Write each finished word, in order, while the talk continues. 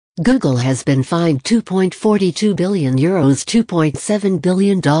Google has been fined €2.42 billion, $2.7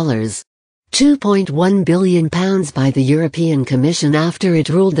 billion, £2.1 billion by the European Commission after it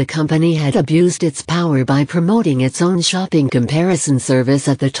ruled the company had abused its power by promoting its own shopping comparison service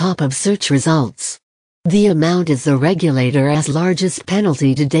at the top of search results. The amount is the regulator's largest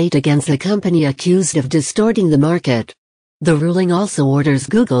penalty to date against a company accused of distorting the market. The ruling also orders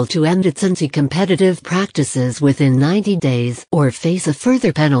Google to end its anti-competitive practices within 90 days or face a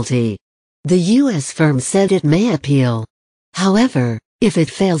further penalty. The U.S. firm said it may appeal. However, if it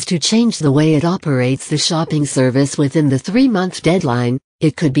fails to change the way it operates the shopping service within the 3-month deadline,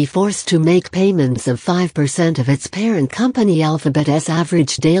 it could be forced to make payments of 5% of its parent company Alphabet's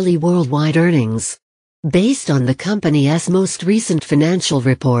average daily worldwide earnings. Based on the company's most recent financial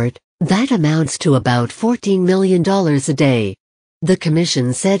report, that amounts to about $14 million a day. The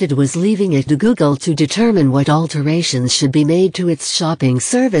Commission said it was leaving it to Google to determine what alterations should be made to its shopping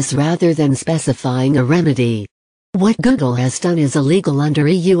service rather than specifying a remedy. What Google has done is illegal under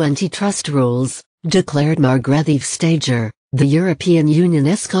EU antitrust rules, declared Margrethe Vestager, the European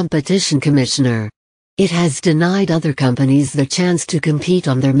Union's competition commissioner. It has denied other companies the chance to compete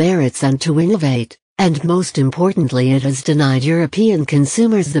on their merits and to innovate, and most importantly it has denied European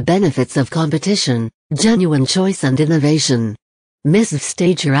consumers the benefits of competition, genuine choice and innovation. Ms.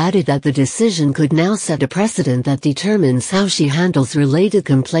 Vestager added that the decision could now set a precedent that determines how she handles related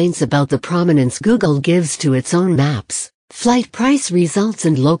complaints about the prominence Google gives to its own maps, flight price results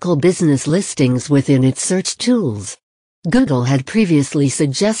and local business listings within its search tools. Google had previously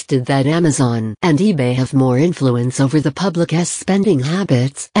suggested that Amazon and eBay have more influence over the public's spending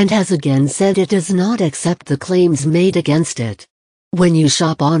habits and has again said it does not accept the claims made against it. When you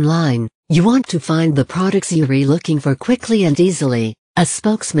shop online, you want to find the products you're looking for quickly and easily, a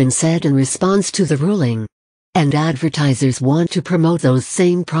spokesman said in response to the ruling. And advertisers want to promote those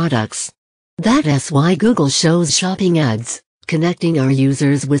same products. That's why Google shows shopping ads, connecting our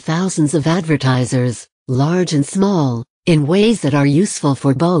users with thousands of advertisers, large and small, in ways that are useful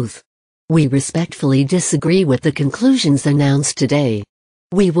for both. We respectfully disagree with the conclusions announced today.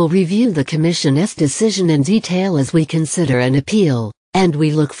 We will review the Commission's decision in detail as we consider an appeal, and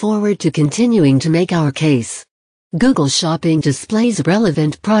we look forward to continuing to make our case. Google Shopping displays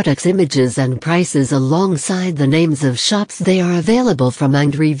relevant products' images and prices alongside the names of shops they are available from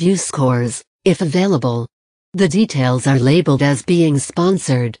and review scores, if available. The details are labeled as being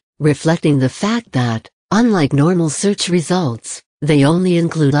sponsored, reflecting the fact that, unlike normal search results, they only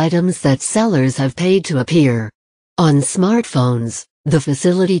include items that sellers have paid to appear. On smartphones, the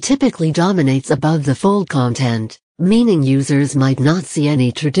facility typically dominates above the fold content, meaning users might not see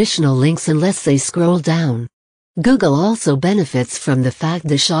any traditional links unless they scroll down. Google also benefits from the fact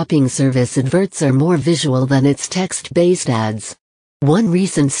the shopping service adverts are more visual than its text-based ads. One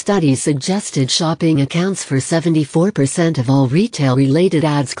recent study suggested shopping accounts for 74% of all retail-related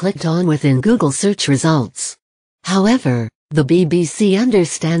ads clicked on within Google search results. However, the BBC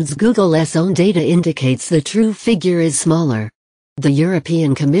understands Google's own data indicates the true figure is smaller. The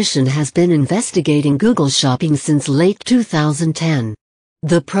European Commission has been investigating Google Shopping since late 2010.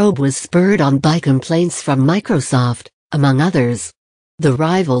 The probe was spurred on by complaints from Microsoft, among others. The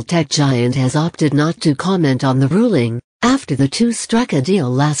rival tech giant has opted not to comment on the ruling, after the two struck a deal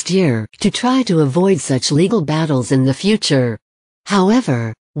last year to try to avoid such legal battles in the future.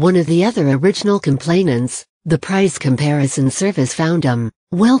 However, one of the other original complainants, the price comparison service Foundum,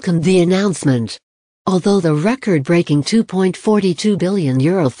 welcomed the announcement. Although the record-breaking €2.42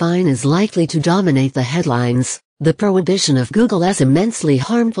 billion fine is likely to dominate the headlines, the prohibition of Google's immensely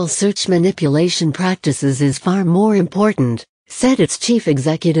harmful search manipulation practices is far more important, said its chief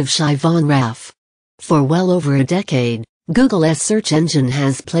executive Siobhan Raff. For well over a decade, Google's search engine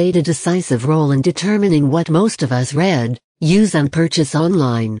has played a decisive role in determining what most of us read, use and purchase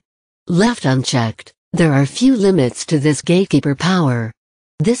online. Left unchecked, there are few limits to this gatekeeper power.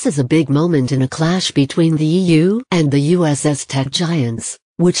 This is a big moment in a clash between the EU and the US's tech giants,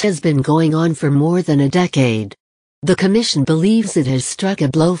 which has been going on for more than a decade. The Commission believes it has struck a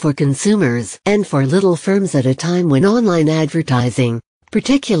blow for consumers and for little firms at a time when online advertising,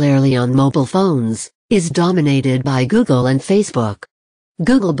 particularly on mobile phones, is dominated by Google and Facebook.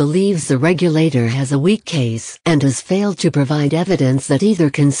 Google believes the regulator has a weak case and has failed to provide evidence that either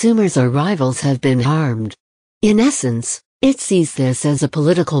consumers or rivals have been harmed. In essence, it sees this as a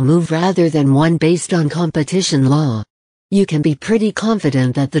political move rather than one based on competition law. You can be pretty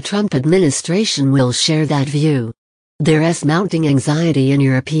confident that the Trump administration will share that view. There's mounting anxiety in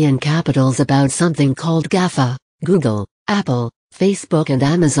European capitals about something called GAFA, Google, Apple, Facebook and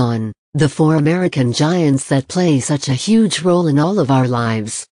Amazon, the four American giants that play such a huge role in all of our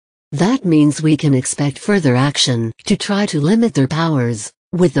lives. That means we can expect further action to try to limit their powers,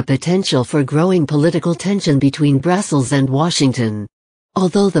 with the potential for growing political tension between Brussels and Washington.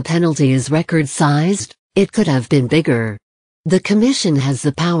 Although the penalty is record-sized, it could have been bigger. The Commission has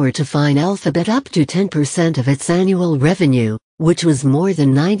the power to fine Alphabet up to 10% of its annual revenue, which was more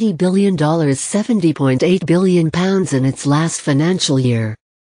than $90 billion, £70.8 billion in its last financial year.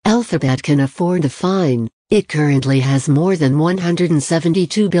 Alphabet can afford a fine. It currently has more than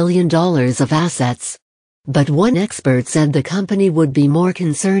 $172 billion of assets. But one expert said the company would be more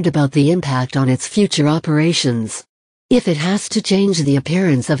concerned about the impact on its future operations. If it has to change the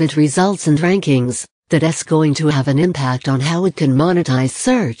appearance of its results and rankings, that's going to have an impact on how it can monetize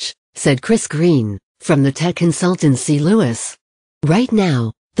search, said Chris Green, from the tech consultancy Lewis. Right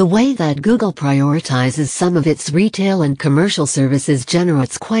now, the way that Google prioritizes some of its retail and commercial services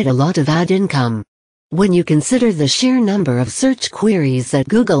generates quite a lot of ad income. When you consider the sheer number of search queries that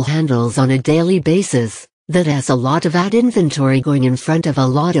Google handles on a daily basis, that has a lot of ad inventory going in front of a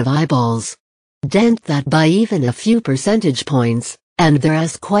lot of eyeballs. Dent that by even a few percentage points, and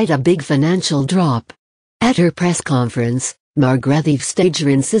there's quite a big financial drop. At her press conference, Margrethe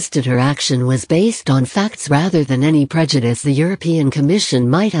Vestager insisted her action was based on facts rather than any prejudice the European Commission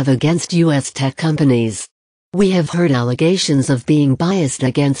might have against U.S. tech companies. We have heard allegations of being biased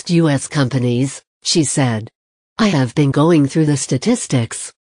against U.S. companies, she said. I have been going through the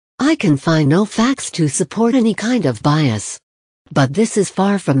statistics. I can find no facts to support any kind of bias. But this is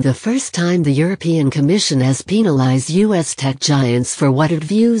far from the first time the European Commission has penalized U.S. tech giants for what it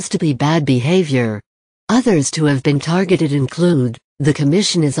views to be bad behavior. Others to have been targeted include, the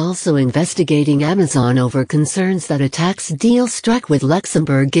Commission is also investigating Amazon over concerns that a tax deal struck with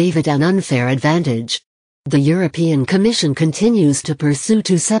Luxembourg gave it an unfair advantage. The European Commission continues to pursue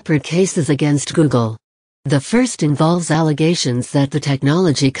two separate cases against Google. The first involves allegations that the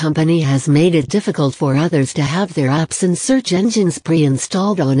technology company has made it difficult for others to have their apps and search engines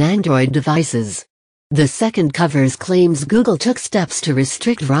pre-installed on Android devices. The second covers claims Google took steps to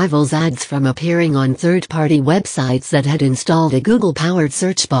restrict rivals' ads from appearing on third-party websites that had installed a Google-powered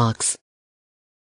search box.